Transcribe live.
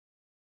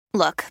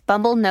Look,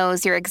 Bumble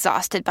knows you're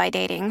exhausted by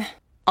dating.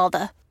 All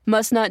the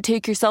must not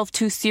take yourself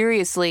too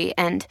seriously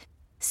and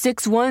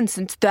 6'1"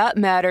 since that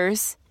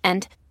matters.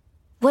 And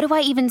what do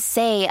I even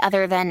say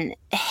other than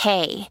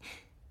hey?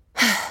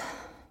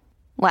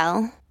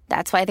 Well,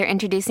 that's why they're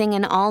introducing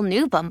an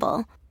all-new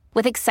Bumble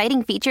with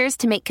exciting features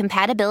to make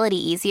compatibility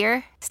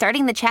easier,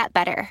 starting the chat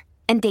better,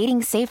 and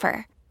dating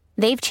safer.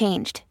 They've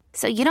changed,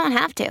 so you don't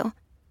have to.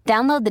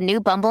 Download the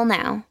new Bumble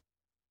now.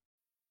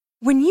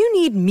 When you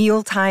need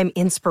mealtime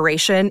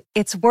inspiration,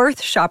 it's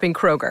worth shopping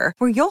Kroger,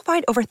 where you'll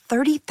find over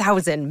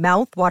 30,000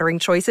 mouth-watering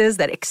choices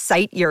that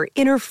excite your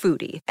inner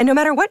foodie. And no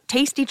matter what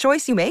tasty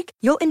choice you make,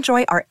 you'll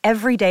enjoy our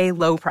everyday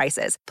low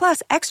prices,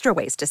 plus extra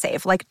ways to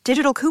save, like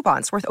digital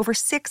coupons worth over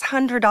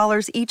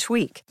 $600 each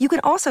week. You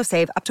can also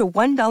save up to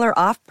 $1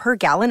 off per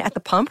gallon at the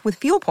pump with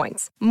fuel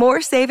points.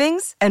 More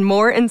savings and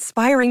more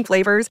inspiring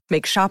flavors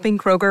make shopping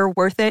Kroger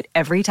worth it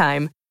every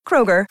time.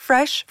 Kroger,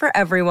 fresh for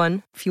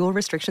everyone. Fuel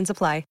restrictions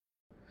apply.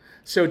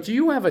 So do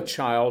you have a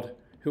child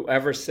who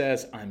ever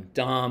says, I'm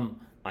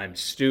dumb, I'm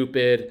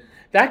stupid?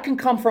 That can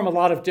come from a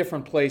lot of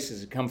different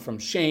places. It can come from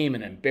shame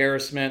and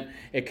embarrassment.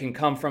 It can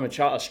come from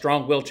a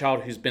strong-willed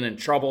child who's been in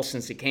trouble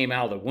since he came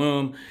out of the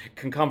womb. It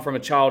can come from a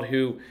child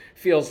who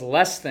feels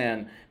less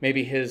than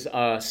maybe his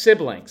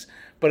siblings.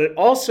 But it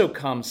also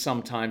comes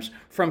sometimes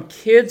from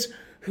kids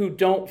who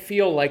don't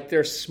feel like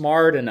they're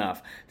smart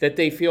enough, that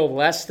they feel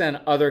less than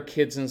other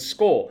kids in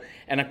school.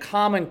 And a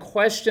common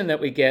question that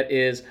we get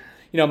is,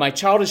 my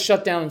child is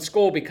shut down in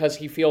school because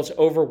he feels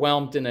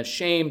overwhelmed and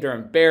ashamed or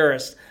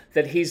embarrassed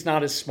that he's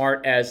not as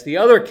smart as the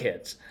other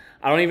kids.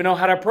 I don't even know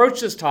how to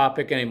approach this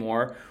topic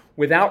anymore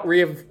without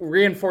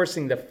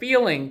reinforcing the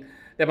feeling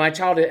that my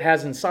child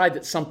has inside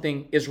that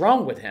something is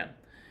wrong with him.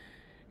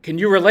 Can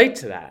you relate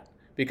to that?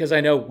 Because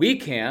I know we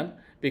can,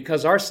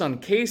 because our son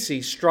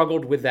Casey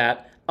struggled with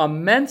that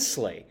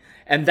immensely.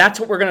 And that's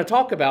what we're going to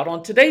talk about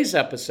on today's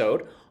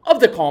episode of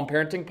the Calm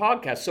Parenting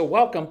Podcast. So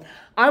welcome.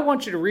 I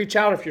want you to reach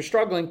out if you're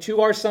struggling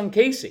to our son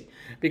Casey,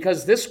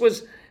 because this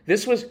was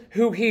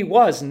who he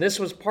was, and this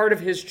was part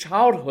of his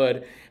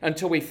childhood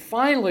until we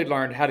finally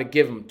learned how to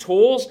give him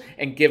tools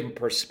and give him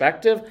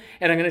perspective.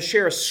 And I'm going to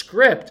share a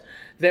script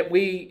that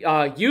we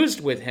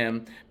used with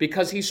him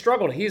because he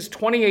struggled. He's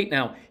 28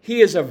 now.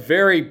 He is a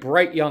very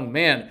bright young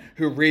man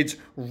who reads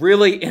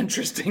really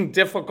interesting,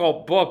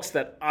 difficult books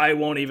that I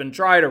won't even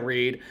try to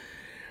read,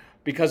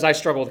 because I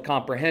struggle with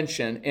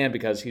comprehension and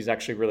because he's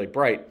actually really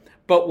bright.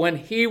 But when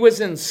he was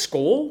in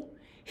school,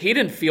 he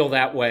didn't feel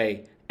that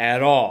way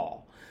at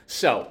all.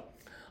 So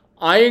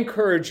I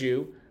encourage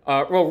you,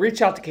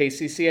 reach out to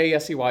Casey,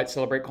 C-A-S-E-Y, at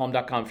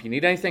celebratecalm.com. If you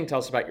need anything, tell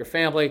us about your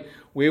family.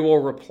 We will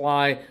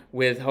reply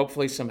with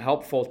hopefully some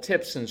helpful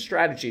tips and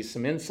strategies,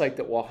 some insight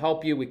that will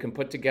help you. We can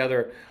put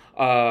together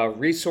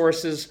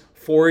resources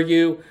for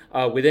you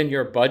within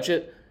your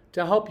budget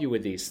to help you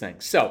with these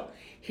things. So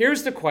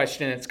here's the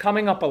question. It's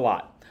coming up a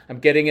lot. I'm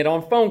getting it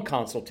on phone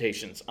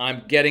consultations.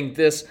 I'm getting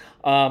this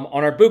on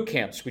our boot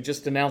camps. We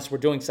just announced we're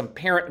doing some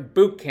parent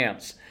boot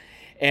camps.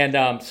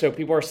 And so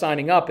people are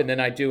signing up, and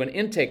then I do an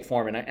intake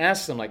form, and I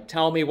ask them,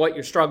 tell me what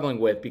you're struggling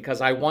with,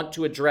 because I want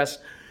to address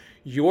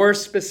your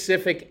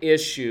specific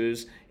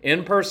issues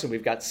in person.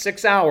 We've got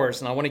 6 hours,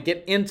 and I want to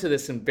get into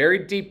this in very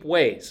deep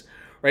ways,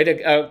 right?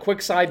 A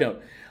quick side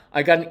note.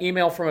 I got an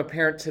email from a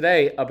parent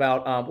today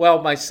about,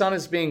 my son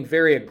is being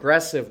very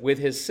aggressive with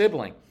his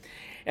sibling.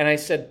 And I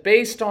said,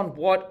 based on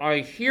what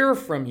I hear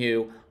from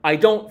you, I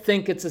don't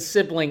think it's a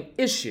sibling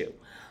issue.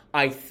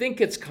 I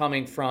think it's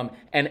coming from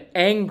an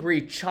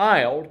angry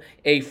child,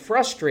 a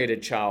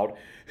frustrated child,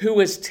 who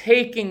is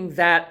taking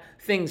that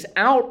things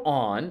out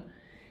on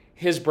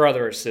his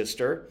brother or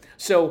sister.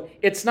 So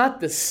it's not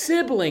the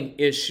sibling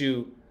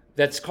issue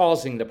that's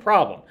causing the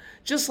problem.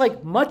 Just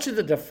like much of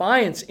the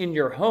defiance in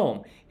your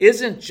home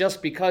isn't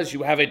just because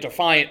you have a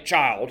defiant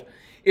child,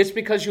 it's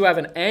because you have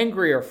an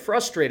angry or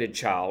frustrated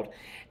child.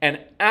 And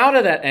out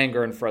of that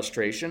anger and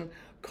frustration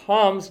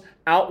comes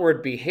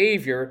outward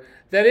behavior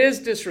that is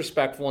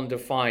disrespectful and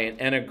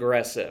defiant and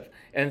aggressive.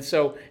 And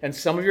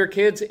some of your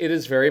kids, it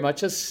is very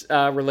much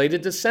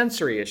related to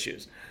sensory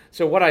issues.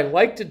 So what I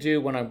like to do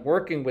when I'm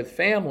working with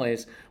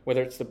families,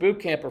 whether it's the boot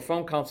camp or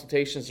phone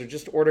consultations or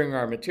just ordering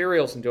our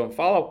materials and doing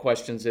follow-up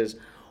questions, is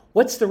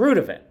what's the root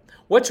of it?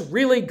 What's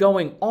really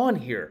going on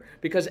here?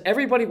 Because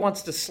everybody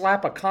wants to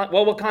slap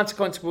what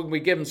consequence would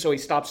we give him so he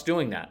stops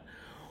doing that?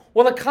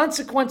 Well, the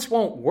consequence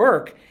won't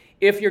work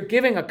if you're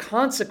giving a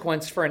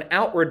consequence for an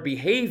outward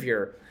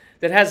behavior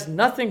that has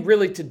nothing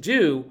really to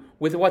do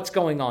with what's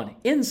going on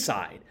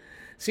inside.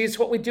 See, it's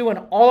what we do in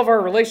all of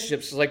our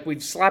relationships. It's like we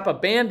slap a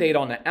Band-Aid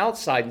on the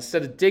outside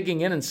instead of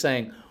digging in and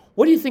saying,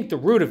 what do you think the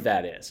root of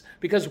that is?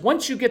 Because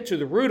once you get to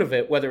the root of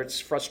it, whether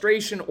it's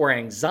frustration or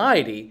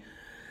anxiety,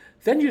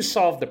 then you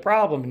solve the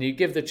problem and you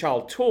give the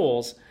child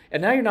tools.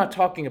 And now you're not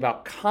talking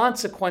about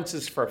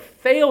consequences for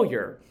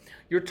failure.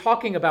 You're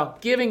talking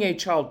about giving a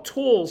child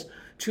tools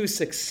to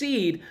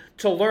succeed,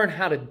 to learn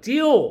how to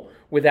deal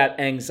with that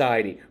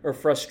anxiety or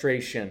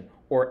frustration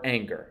or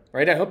anger,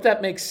 right? I hope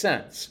that makes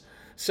sense.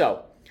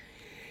 So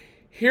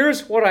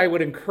Here's what I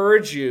would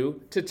encourage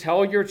you to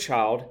tell your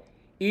child,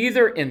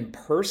 either in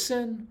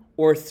person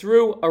or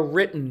through a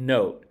written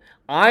note.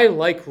 I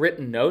like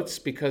written notes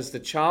because the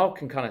child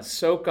can kind of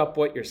soak up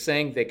what you're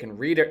saying. They can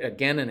read it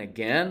again and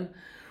again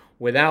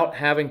without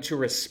having to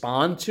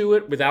respond to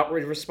it, without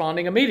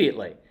responding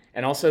immediately.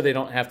 And also, they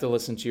don't have to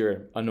listen to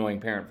your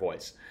annoying parent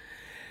voice.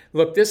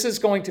 Look, this is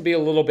going to be a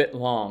little bit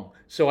long,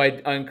 so I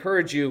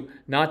encourage you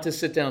not to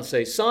sit down and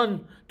say,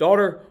 son,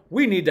 daughter,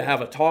 we need to have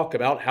a talk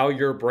about how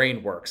your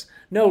brain works.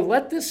 No,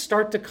 let this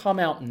start to come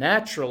out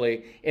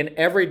naturally in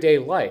everyday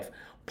life.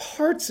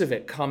 Parts of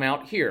it come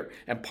out here,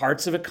 and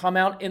parts of it come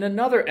out at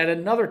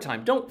another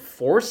time. Don't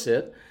force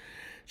it.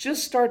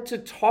 Just start to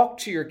talk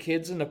to your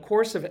kids in the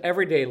course of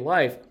everyday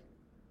life,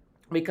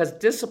 because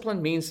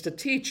discipline means to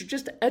teach. You're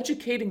just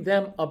educating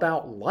them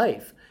about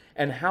life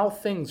and how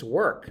things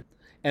work.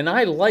 And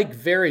I like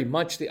very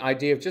much the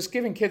idea of just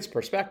giving kids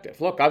perspective.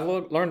 Look, I've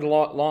lived a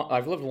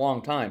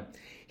long time.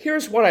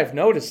 Here's what I've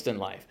noticed in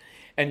life.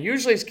 And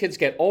usually as kids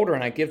get older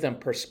and I give them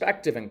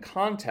perspective and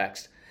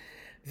context,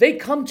 they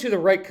come to the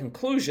right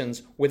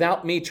conclusions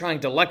without me trying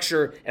to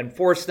lecture and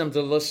force them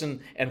to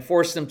listen and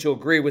force them to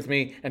agree with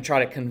me and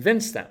try to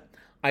convince them.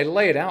 I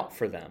lay it out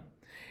for them.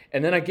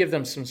 And then I give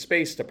them some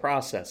space to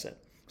process it.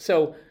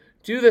 So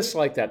do this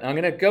like that. I'm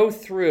going to go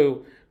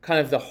through kind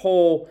of the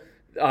whole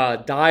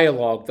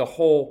dialogue, the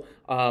whole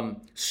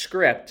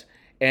script.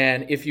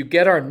 And if you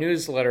get our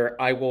newsletter,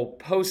 I will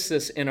post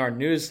this in our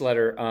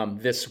newsletter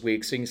this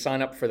week. So you can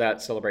sign up for that at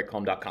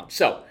celebratecalm.com.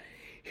 So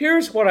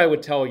here's what I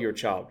would tell your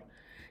child.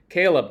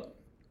 Caleb,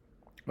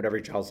 whatever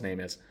your child's name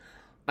is,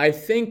 I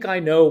think I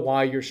know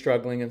why you're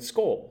struggling in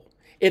school.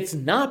 It's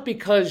not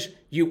because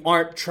you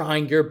aren't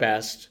trying your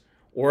best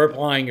or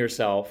applying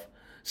yourself.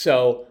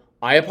 So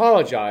I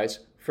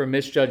apologize for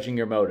misjudging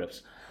your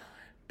motives.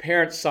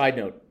 Parents, side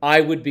note, I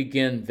would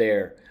begin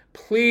there.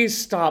 Please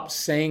stop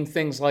saying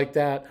things like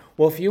that.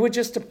 Well, if you would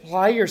just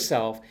apply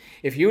yourself,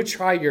 if you would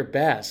try your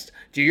best,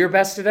 do your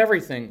best at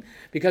everything,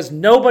 because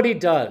nobody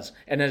does,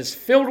 and it is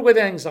filled with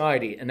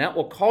anxiety, and that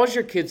will cause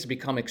your kids to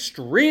become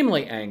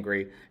extremely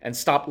angry and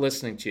stop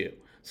listening to you.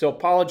 So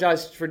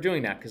apologize for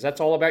doing that, because that's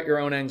all about your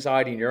own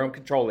anxiety and your own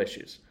control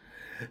issues.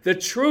 The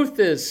truth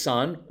is,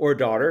 son or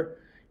daughter,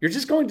 you're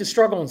just going to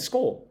struggle in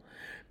school.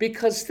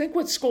 Because think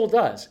what school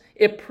does.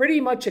 It pretty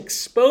much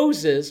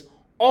exposes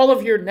all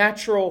of your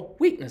natural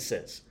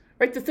weaknesses,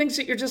 right? The things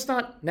that you're just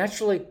not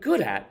naturally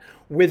good at,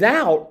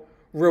 without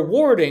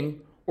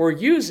rewarding or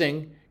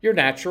using your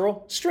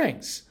natural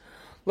strengths.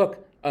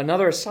 Look,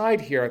 another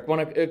aside here, I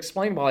want to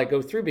explain while I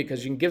go through,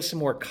 because you can give some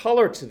more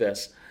color to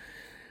this.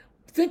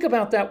 Think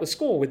about that with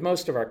school, with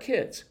most of our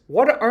kids.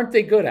 What aren't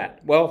they good at?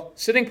 Well,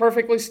 sitting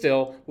perfectly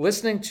still,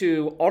 listening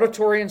to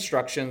auditory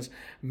instructions,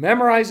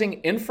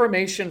 memorizing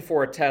information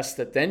for a test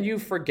that then you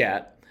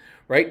forget,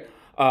 right?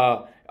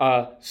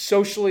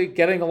 Socially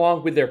getting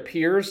along with their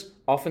peers,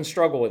 often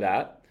struggle with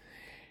that.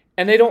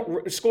 And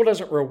school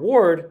doesn't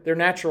reward their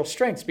natural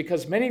strengths,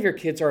 because many of your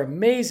kids are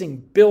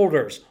amazing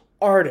builders,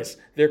 artists.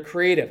 They're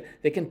creative.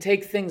 They can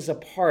take things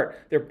apart.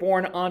 They're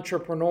born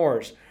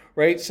entrepreneurs.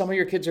 Right? Some of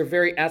your kids are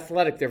very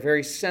athletic. They're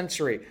very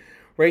sensory,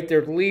 right?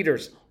 They're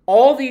leaders.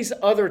 All these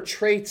other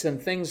traits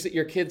and things that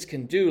your kids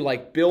can do,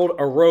 like build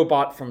a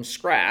robot from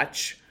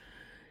scratch,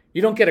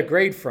 you don't get a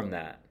grade from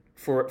that,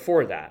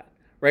 for that,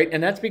 right?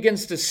 And that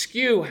begins to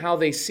skew how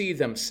they see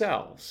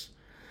themselves.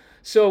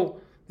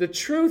 So the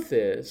truth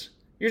is,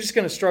 you're just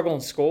going to struggle in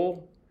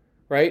school,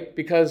 right?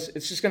 Because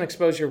it's just going to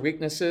expose your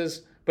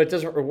weaknesses, but it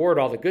doesn't reward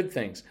all the good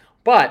things.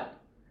 But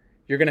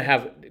you're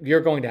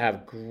going to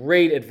have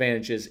great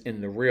advantages in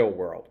the real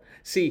world.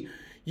 See,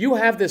 you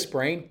have this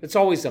brain that's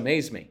always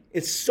amazed me.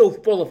 It's so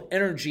full of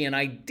energy and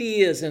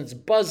ideas, and it's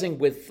buzzing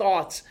with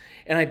thoughts.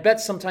 And I bet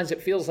sometimes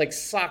it feels like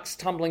socks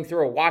tumbling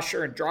through a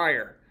washer and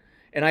dryer.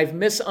 And I've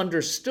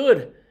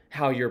misunderstood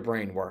how your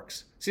brain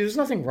works. See, there's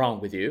nothing wrong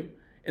with you,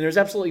 and there's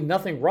absolutely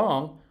nothing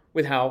wrong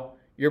with how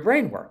your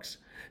brain works.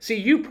 See,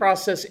 you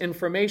process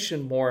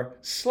information more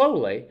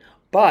slowly,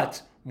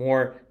 but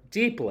more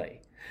deeply.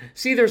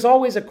 See, there's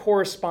always a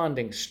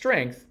corresponding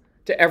strength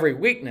to every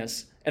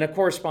weakness and a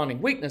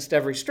corresponding weakness to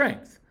every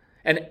strength.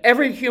 And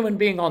every human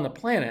being on the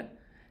planet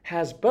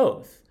has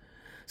both.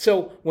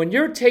 So when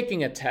you're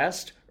taking a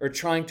test or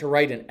trying to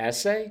write an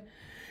essay,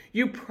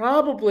 you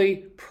probably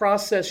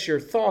process your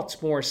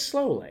thoughts more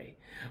slowly.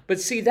 But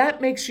see,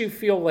 that makes you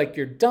feel like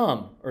you're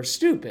dumb or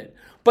stupid,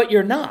 but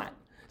you're not.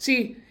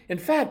 See, in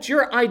fact,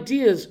 your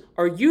ideas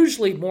are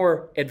usually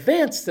more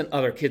advanced than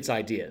other kids'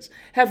 ideas.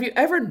 Have you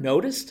ever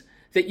noticed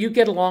that you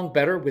get along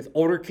better with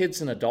older kids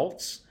than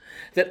adults?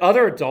 That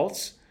other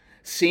adults,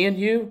 seeing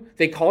you,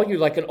 they call you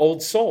like an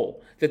old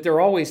soul. That they're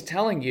always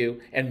telling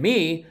you and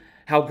me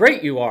how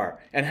great you are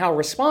and how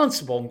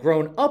responsible and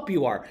grown up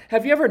you are.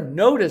 Have you ever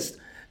noticed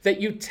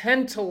that you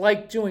tend to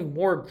like doing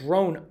more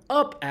grown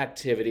up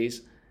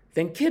activities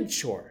than kid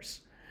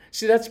chores?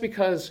 See, that's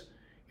because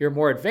you're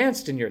more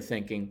advanced in your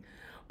thinking,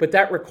 but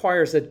that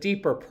requires a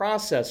deeper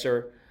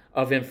processor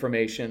of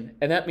information,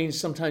 and that means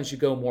sometimes you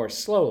go more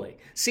slowly.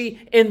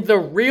 See, in the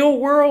real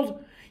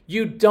world,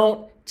 you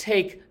don't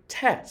take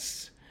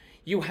tests.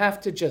 You have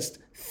to just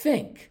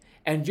think,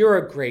 and you're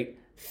a great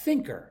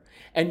thinker.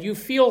 And you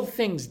feel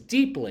things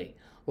deeply,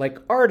 like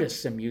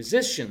artists and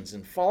musicians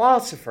and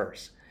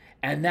philosophers.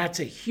 And that's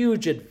a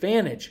huge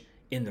advantage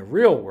in the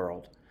real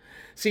world.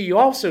 See, you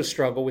also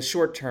struggle with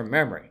short-term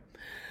memory.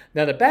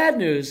 Now, the bad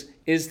news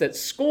is that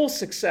school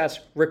success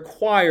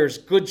requires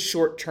good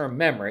short-term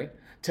memory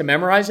to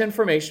memorize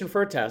information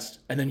for a test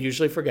and then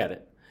usually forget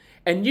it.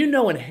 And you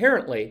know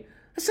inherently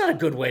that's not a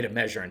good way to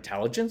measure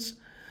intelligence.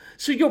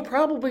 So you'll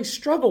probably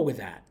struggle with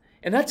that.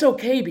 And that's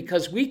okay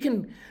because we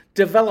can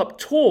develop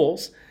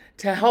tools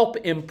to help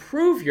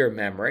improve your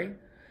memory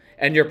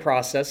and your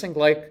processing,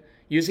 like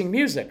using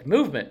music,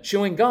 movement,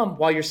 chewing gum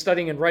while you're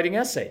studying and writing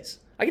essays.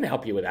 I can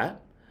help you with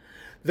that.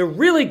 The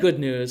really good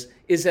news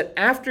is that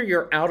after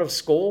you're out of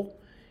school,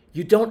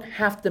 you don't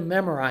have to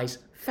memorize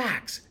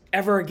facts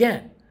ever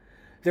again.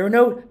 There are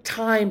no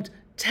timed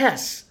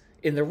tests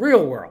in the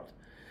real world.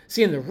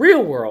 See, in the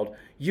real world,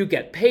 you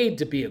get paid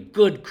to be a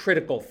good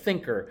critical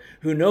thinker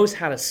who knows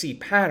how to see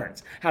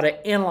patterns, how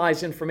to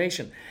analyze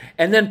information,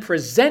 and then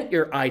present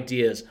your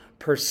ideas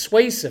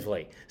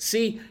persuasively.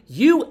 See,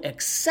 you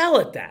excel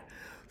at that.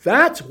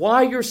 That's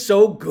why you're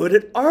so good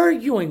at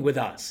arguing with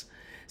us.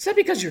 It's not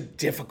because you're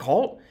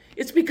difficult.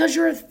 It's because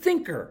you're a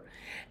thinker.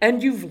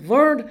 And you've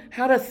learned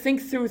how to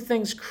think through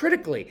things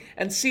critically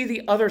and see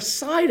the other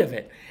side of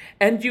it.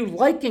 And you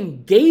like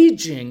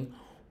engaging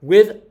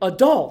with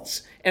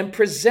adults and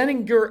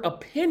presenting your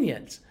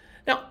opinions.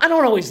 Now, I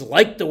don't always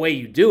like the way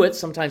you do it.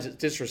 Sometimes it's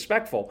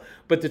disrespectful.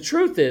 But the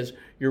truth is,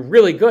 you're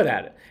really good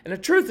at it. And the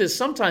truth is,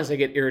 sometimes I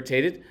get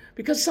irritated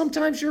because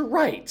sometimes you're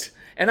right.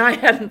 And I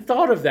hadn't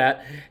thought of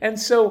that. And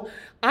so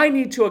I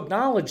need to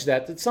acknowledge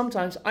that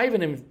sometimes I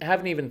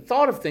haven't even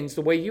thought of things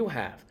the way you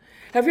have.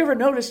 Have you ever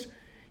noticed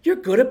you're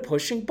good at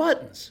pushing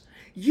buttons?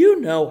 You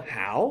know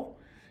how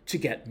to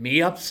get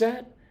me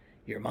upset,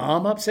 your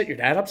mom upset, your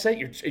dad upset,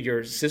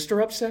 your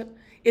sister upset.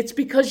 It's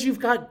because you've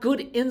got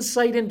good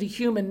insight into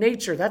human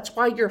nature. That's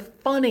why you're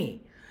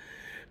funny.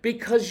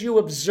 Because you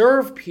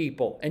observe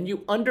people and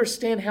you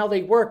understand how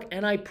they work.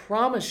 And I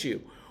promise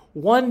you,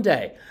 one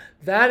day,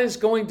 that is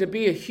going to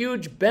be a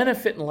huge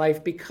benefit in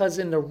life because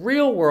in the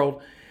real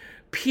world,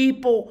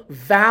 people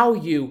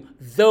value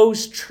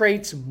those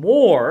traits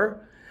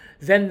more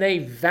than they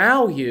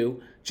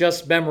value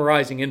just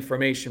memorizing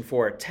information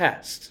for a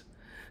test.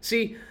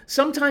 See,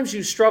 sometimes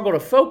you struggle to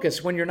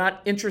focus when you're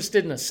not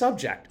interested in a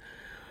subject.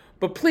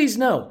 But please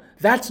know,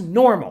 that's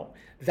normal.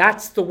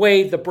 That's the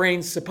way the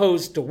brain's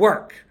supposed to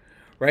work,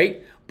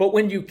 right? But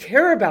when you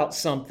care about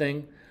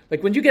something,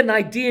 like when you get an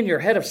idea in your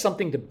head of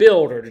something to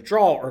build or to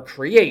draw or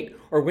create,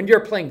 or when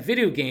you're playing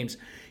video games,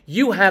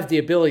 you have the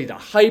ability to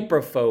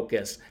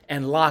hyper-focus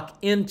and lock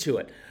into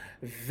it.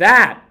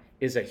 That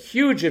is a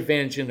huge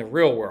advantage in the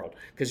real world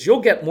because you'll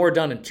get more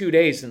done in 2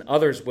 days than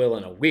others will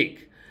in a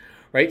week,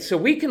 right? So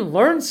we can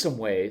learn some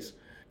ways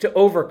to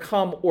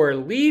overcome or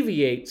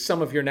alleviate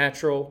some of your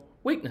natural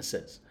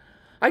weaknesses.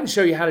 I can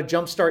show you how to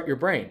jumpstart your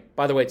brain.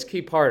 By the way, it's a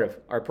key part of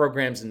our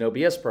programs in the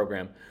OBS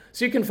program,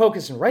 so you can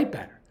focus and write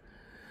better.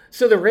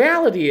 So the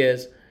reality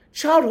is,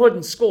 childhood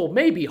and school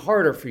may be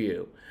harder for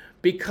you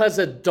because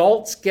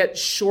adults get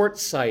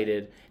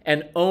short-sighted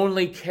and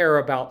only care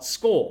about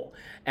school.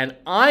 And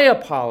I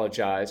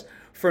apologize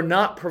for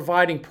not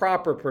providing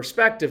proper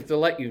perspective to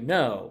let you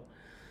know.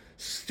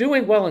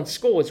 Doing well in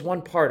school is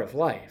one part of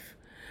life,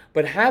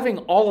 but having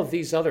all of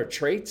these other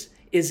traits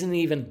is an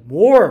even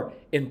more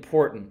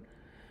important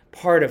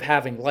part of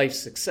having life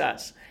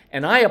success.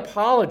 And I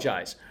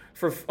apologize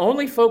for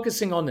only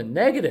focusing on the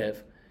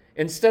negative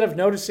instead of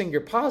noticing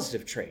your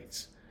positive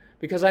traits.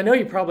 Because I know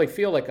you probably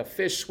feel like a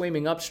fish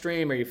swimming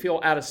upstream or you feel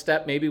out of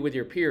step maybe with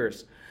your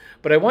peers.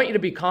 But I want you to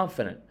be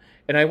confident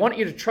and I want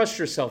you to trust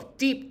yourself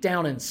deep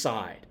down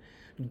inside.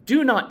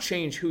 Do not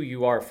change who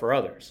you are for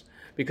others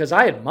because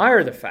I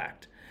admire the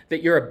fact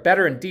that you're a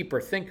better and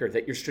deeper thinker,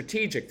 that you're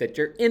strategic, that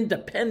you're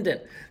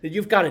independent, that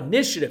you've got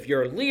initiative,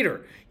 you're a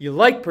leader, you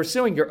like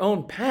pursuing your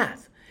own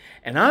path.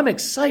 And I'm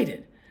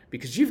excited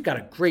because you've got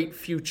a great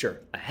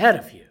future ahead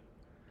of you.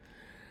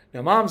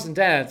 Now, moms and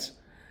dads,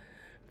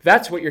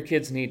 that's what your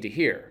kids need to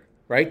hear,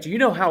 right? Do you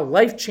know how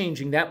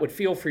life-changing that would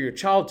feel for your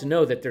child to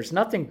know that there's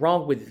nothing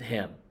wrong with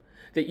him,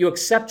 that you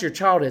accept your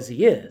child as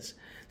he is,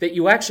 that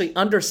you actually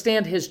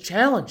understand his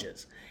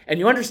challenges, and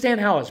you understand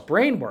how his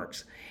brain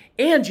works,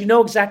 and you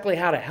know exactly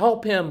how to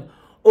help him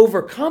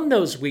overcome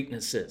those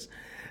weaknesses,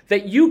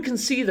 that you can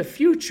see the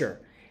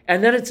future,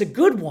 and that it's a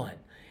good one,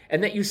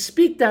 and that you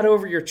speak that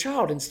over your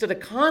child instead of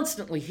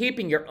constantly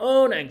heaping your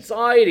own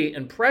anxiety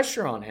and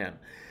pressure on him.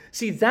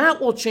 See, that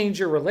will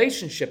change your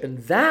relationship, and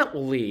that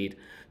will lead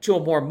to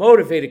a more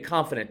motivated,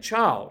 confident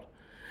child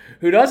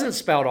who doesn't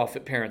spout off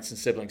at parents and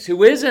siblings,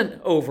 who isn't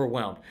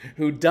overwhelmed,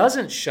 who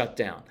doesn't shut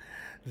down.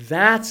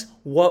 That's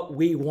what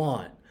we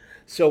want.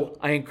 So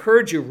I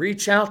encourage you,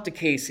 reach out to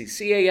Casey,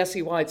 Casey at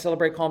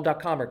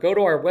celebratecalm.com, or go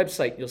to our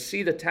website. You'll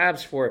see the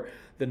tabs for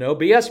the No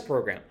BS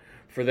program,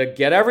 for the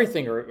Get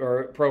Everything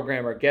or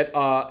program, or get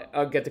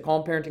the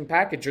Calm Parenting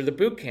Package, or the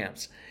boot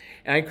camps.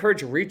 And I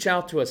encourage you, reach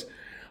out to us.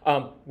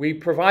 We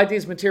provide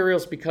these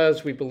materials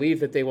because we believe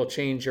that they will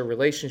change your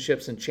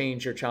relationships and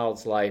change your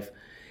child's life,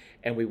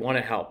 and we want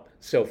to help.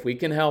 So if we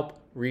can help,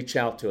 reach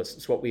out to us.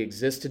 It's what we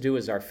exist to do,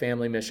 is our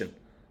family mission.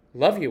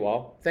 Love you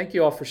all. Thank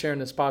you all for sharing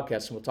this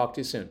podcast, and we'll talk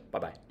to you soon.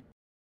 Bye-bye.